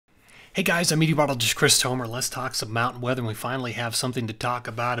Hey guys, I'm Meteorologist Chris Homer. Let's talk some mountain weather, and we finally have something to talk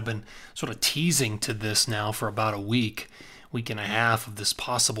about. I've been sort of teasing to this now for about a week and a half of this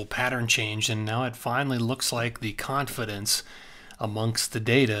possible pattern change, and now it finally looks like the confidence amongst the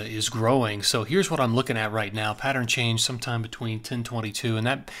data is growing. So here's what I'm looking at right now. Pattern change sometime between 10:22, and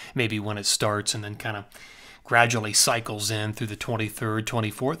that may be when it starts and then kind of gradually cycles in through the 23rd,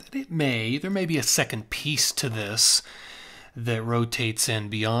 24th. There may be a second piece to this that rotates in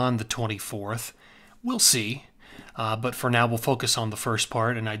beyond the 24th. We'll see. But for now, we'll focus on the first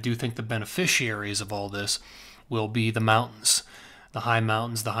part, and I do think the beneficiaries of all this will be the mountains, the high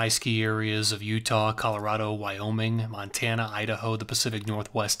mountains, the high ski areas of Utah, Colorado, Wyoming, Montana, Idaho, the Pacific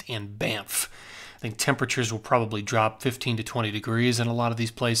Northwest, and Banff. I think temperatures will probably drop 15 to 20 degrees in a lot of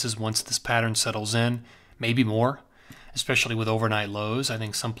these places once this pattern settles in, maybe more, especially with overnight lows. I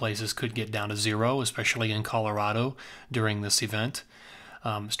think some places could get down to zero, especially in Colorado during this event.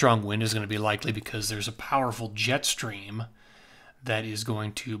 Strong wind is going to be likely because there's a powerful jet stream that is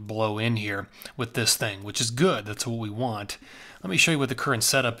going to blow in here with this thing, which is good. That's what we want. Let me show you what the current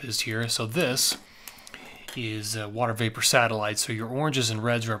setup is here. So this is water vapor satellite. So your oranges and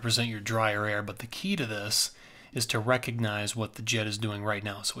reds represent your drier air, but the key to this is to recognize what the jet is doing right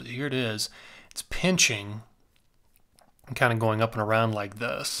now. So here it is. It's pinching and kind of going up and around like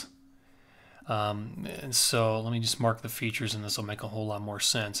this. And so let me just mark the features, and this will make a whole lot more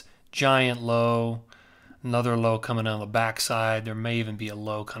sense. Giant low, another low coming on the backside. There may even be a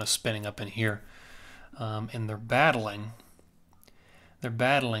low kind of spinning up in here. And they're battling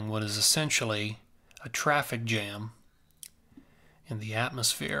what is essentially a traffic jam in the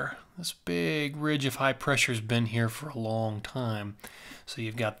atmosphere. This big ridge of high pressure has been here for a long time. So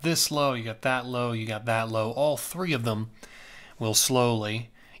you've got this low, you got that low, you got that low. All three of them will slowly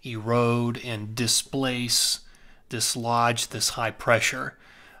erode and dislodge this high pressure.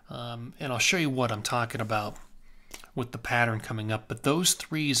 And I'll show you what I'm talking about with the pattern coming up. But those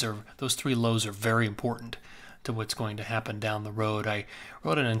three lows are very important to what's going to happen down the road. I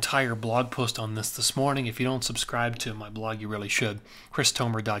wrote an entire blog post on this morning. If you don't subscribe to my blog, you really should.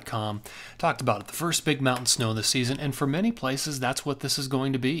 ChrisTomer.com. Talked about it. The first big mountain snow this season, and for many places, that's what this is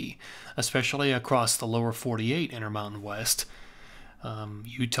going to be, especially across the lower 48 Intermountain West,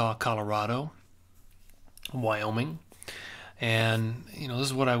 Utah, Colorado, Wyoming. And, this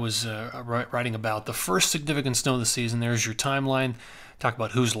is what I was writing about. The first significant snow this season, there's your timeline. Talk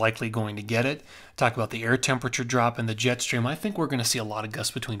about who's likely going to get it. Talk about the air temperature drop and the jet stream. I think we're going to see a lot of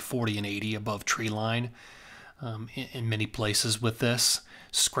gusts between 40 and 80 above tree line in many places with this,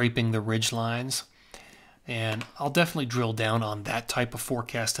 scraping the ridge lines. And I'll definitely drill down on that type of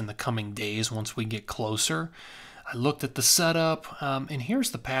forecast in the coming days once we get closer. I looked at the setup, and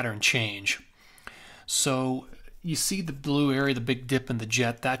here's the pattern change. So you see the blue area, the big dip in the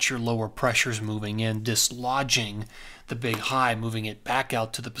jet, that's your lower pressures moving in, dislodging the big high, moving it back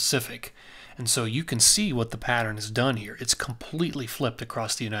out to the Pacific. And so you can see what the pattern has done here. It's completely flipped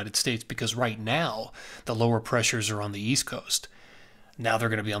across the United States because right now the lower pressures are on the East Coast. Now they're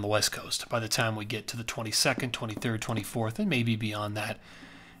going to be on the West Coast by the time we get to the 22nd, 23rd, 24th, and maybe beyond that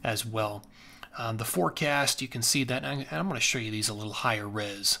as well. The forecast, you can see that, and I'm going to show you these a little higher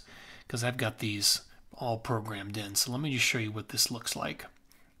res because I've got these all programmed in. So let me just show you what this looks like.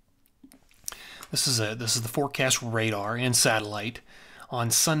 This is the forecast radar and satellite on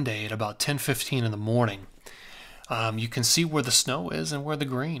Sunday at about 10:15 in the morning. You can see where the snow is and where the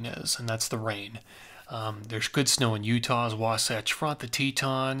green is, and that's the rain. There's good snow in Utah's Wasatch Front, the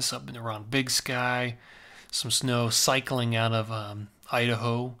Tetons, up and around Big Sky. Some snow cycling out of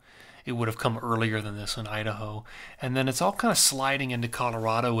Idaho. It would have come earlier than this in Idaho. And then it's all kind of sliding into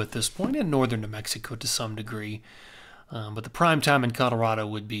Colorado at this point, and northern New Mexico to some degree. But the prime time in Colorado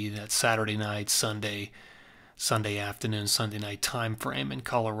would be that Saturday night, Sunday afternoon, Sunday night time frame in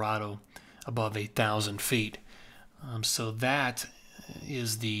Colorado above 8,000 feet. So that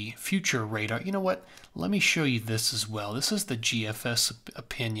is the future radar. You know what? Let me show you this as well. This is the GFS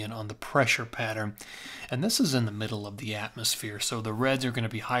opinion on the pressure pattern, and this is in the middle of the atmosphere. So the reds are going to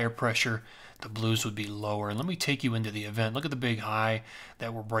be higher pressure, the blues would be lower. And let me take you into the event. Look at the big high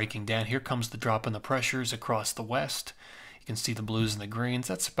that we're breaking down. Here comes the drop in the pressures across the west. You can see the blues and the greens.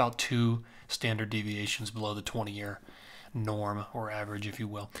 That's about 2 standard deviations below the 20-year norm or average, if you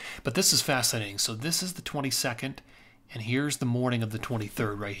will. But this is fascinating. So this is the 22nd. And here's the morning of the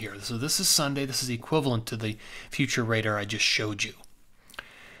 23rd right here. So this is Sunday. This is equivalent to the future radar I just showed you.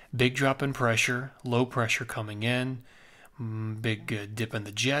 Big drop in pressure, low pressure coming in, big dip in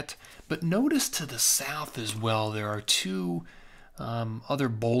the jet. But notice to the south as well, there are 2 other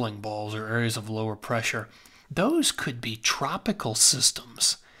bowling balls or areas of lower pressure. Those could be tropical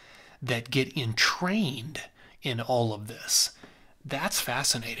systems that get entrained in all of this. That's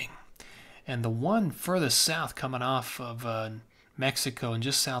fascinating. And the one furthest south coming off of Mexico and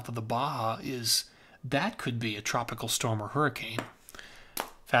just south of the Baja that could be a tropical storm or hurricane.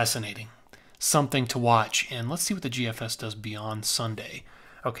 Fascinating. Something to watch. And let's see what the GFS does beyond Sunday.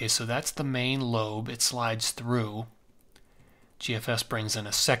 Okay, so that's the main lobe. It slides through. GFS brings in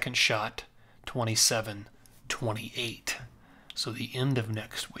a second shot, 27, 28. So the end of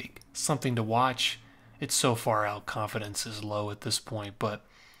next week. Something to watch. It's so far out, confidence is low at this point. But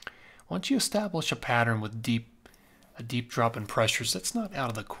once you establish a pattern with a deep drop in pressures, that's not out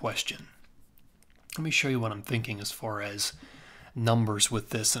of the question. Let me show you what I'm thinking as far as numbers with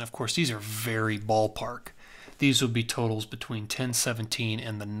this. And of course, these are very ballpark. These would be totals between 10:17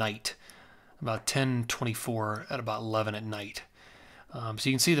 and the night, about 10:24 at about 11 at night. So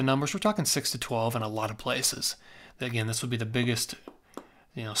you can see the numbers. We're talking 6 to 12 in a lot of places. Again, this would be the biggest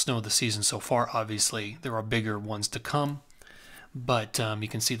snow of the season so far. Obviously, there are bigger ones to come. But you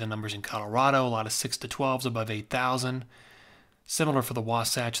can see the numbers in Colorado, a lot of 6 to 12s above 8,000. Similar for the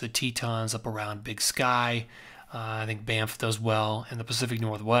Wasatch, the Tetons up around Big Sky. I think Banff does well. In the Pacific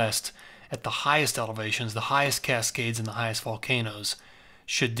Northwest, at the highest elevations, the highest Cascades and the highest volcanoes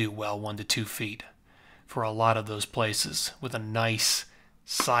should do well, 1 to 2 feet for a lot of those places with a nice,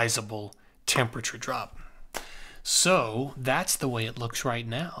 sizable temperature drop. So that's the way it looks right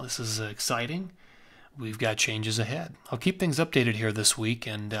now. This is exciting. We've got changes ahead. I'll keep things updated here this week,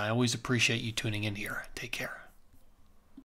 and I always appreciate you tuning in here. Take care.